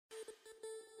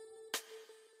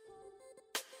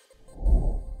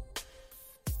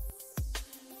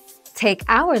Take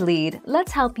our lead,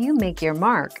 let's help you make your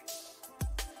mark.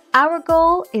 Our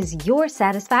goal is your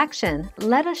satisfaction.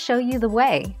 Let us show you the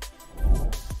way.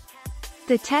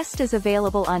 The test is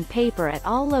available on paper at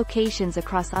all locations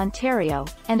across Ontario,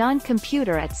 and on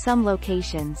computer at some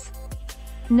locations.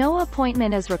 No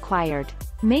appointment is required.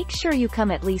 Make sure you come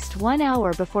at least 1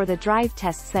 hour before the drive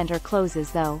test center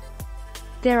closes though.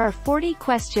 There are 40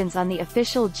 questions on the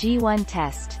official G1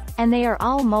 test, and they are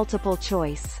all multiple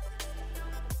choice.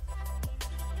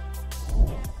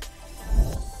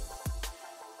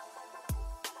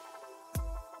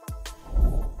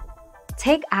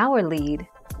 Take our lead.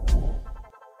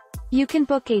 You can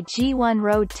book a G1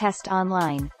 road test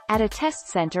online, at a test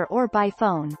center or by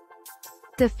phone.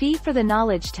 The fee for the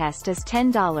knowledge test is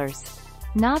 $10.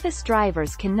 Novice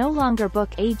drivers can no longer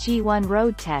book a G1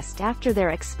 road test after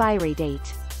their expiry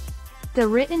date. The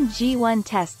written G1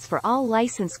 tests for all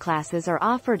license classes are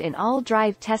offered in all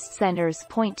drive test centers.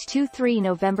 23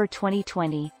 November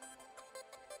 2020.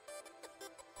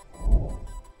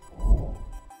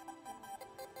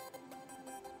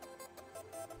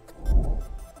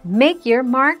 Make your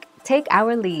mark, take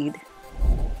our lead.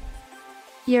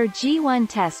 Your G1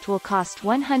 test will cost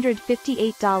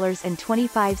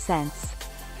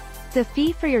 $158.25. The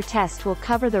fee for your test will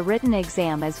cover the written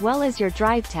exam as well as your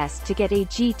drive test to get a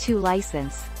G2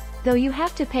 license, though you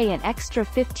have to pay an extra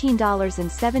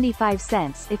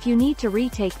 $15.75 if you need to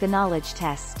retake the knowledge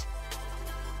test.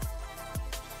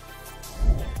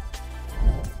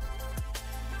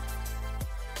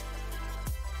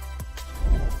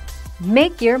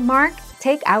 Make your mark,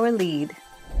 take our lead.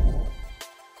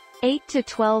 8 to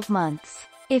 12 months.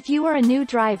 If you are a new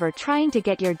driver trying to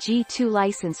get your G2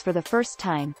 license for the first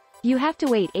time, you have to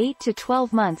wait 8 to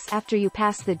 12 months after you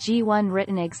pass the G1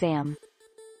 written exam.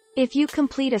 If you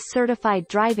complete a certified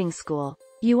driving school,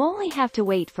 you only have to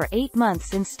wait for 8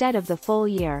 months instead of the full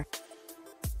year.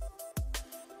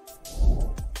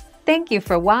 Thank you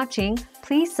for watching.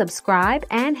 Please subscribe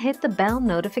and hit the bell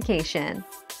notification.